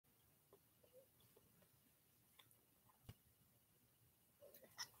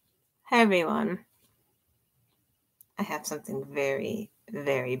Hi everyone. I have something very,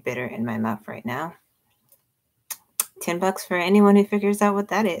 very bitter in my mouth right now. $10 for anyone who figures out what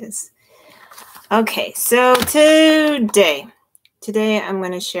that is. Okay, so today I'm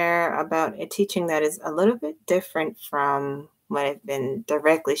going to share about a teaching that is a little bit different from what I've been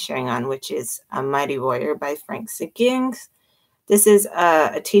directly sharing on, which is A Mighty Warrior by Frank Sickings. This is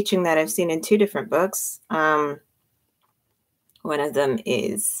a teaching that I've seen in two different books. One of them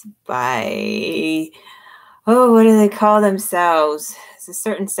is by what do they call themselves? It's a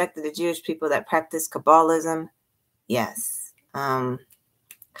certain sect of the Jewish people that practice Kabbalism. Yes. Hasidic?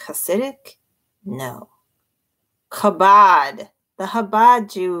 No. Chabad. The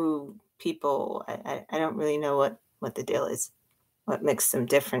Chabad Jew people. I don't really know what the deal is. What makes them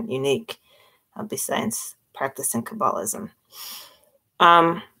different, unique, besides practicing Kabbalism.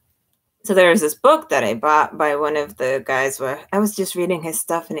 So there was this book that I bought by one of the guys where I was just reading his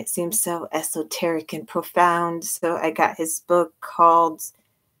stuff and it seemed so esoteric and profound. So I got his book called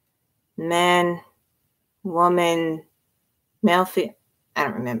Man, Woman, Male, I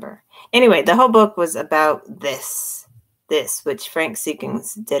don't remember. Anyway, the whole book was about this, which Frank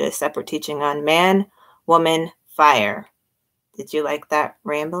Sickings did a separate teaching on: man, woman, fire. Did you like that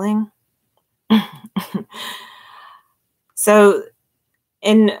rambling? So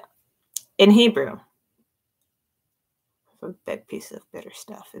in Hebrew, a big piece of bitter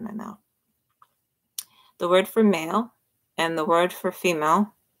stuff in my mouth. The word for male and the word for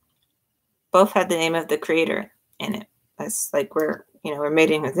female both had the name of the Creator in it. That's like we're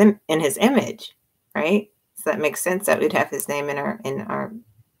made in his image, right? So that makes sense that we'd have his name in our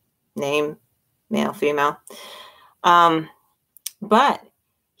name, male, female. But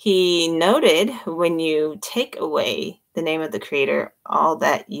he noted when you take away the name of the Creator, all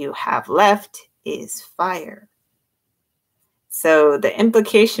that you have left is fire. So the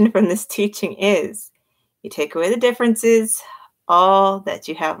implication from this teaching is you take away the differences, all that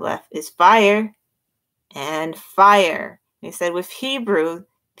you have left is fire and fire. He said with Hebrew,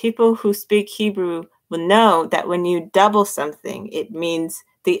 people who speak Hebrew will know that when you double something, it means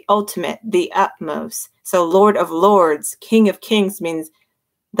the ultimate, the utmost. So Lord of Lords, King of Kings means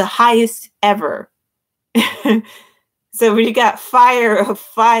the highest ever. So when you got fire of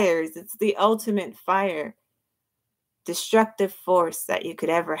fires, it's the ultimate fire, destructive force that you could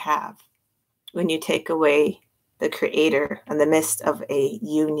ever have when you take away the Creator in the midst of a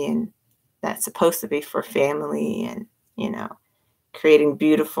union that's supposed to be for family and, creating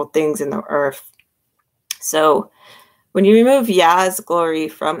beautiful things in the earth. So when you remove Yah's glory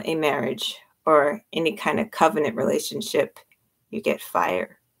from a marriage or any kind of covenant relationship, you get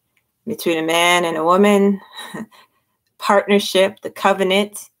fire. Between a man and a woman, partnership, the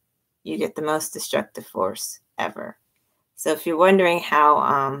covenant, you get the most destructive force ever. So if you're wondering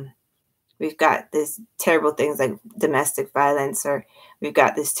how we've got these terrible things like domestic violence, or we've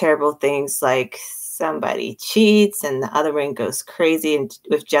got these terrible things like somebody cheats and the other one goes crazy and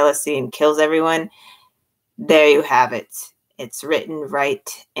with jealousy and kills everyone, there you have it. It's written right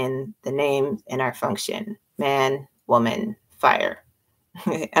in the name in our function: man, woman, fire.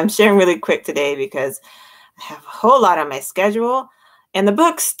 I'm sharing really quick today because I have a whole lot on my schedule and the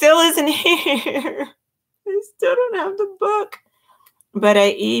book still isn't here. I still don't have the book. But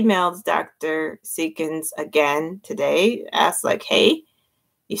I emailed Dr. Sickings again today, asked hey,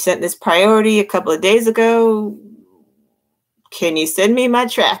 you sent this priority a couple of days ago. Can you send me my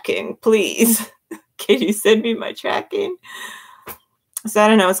tracking, please? Can you send me my tracking? So I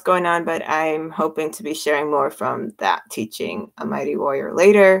don't know what's going on, but I'm hoping to be sharing more from that teaching, A Mighty Warrior,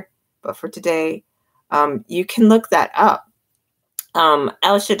 later. But for today, you can look that up.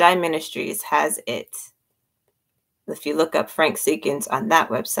 El Shaddai Ministries has it. If you look up Frank Sickings on that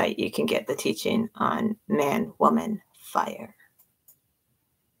website, you can get the teaching on man, woman, fire.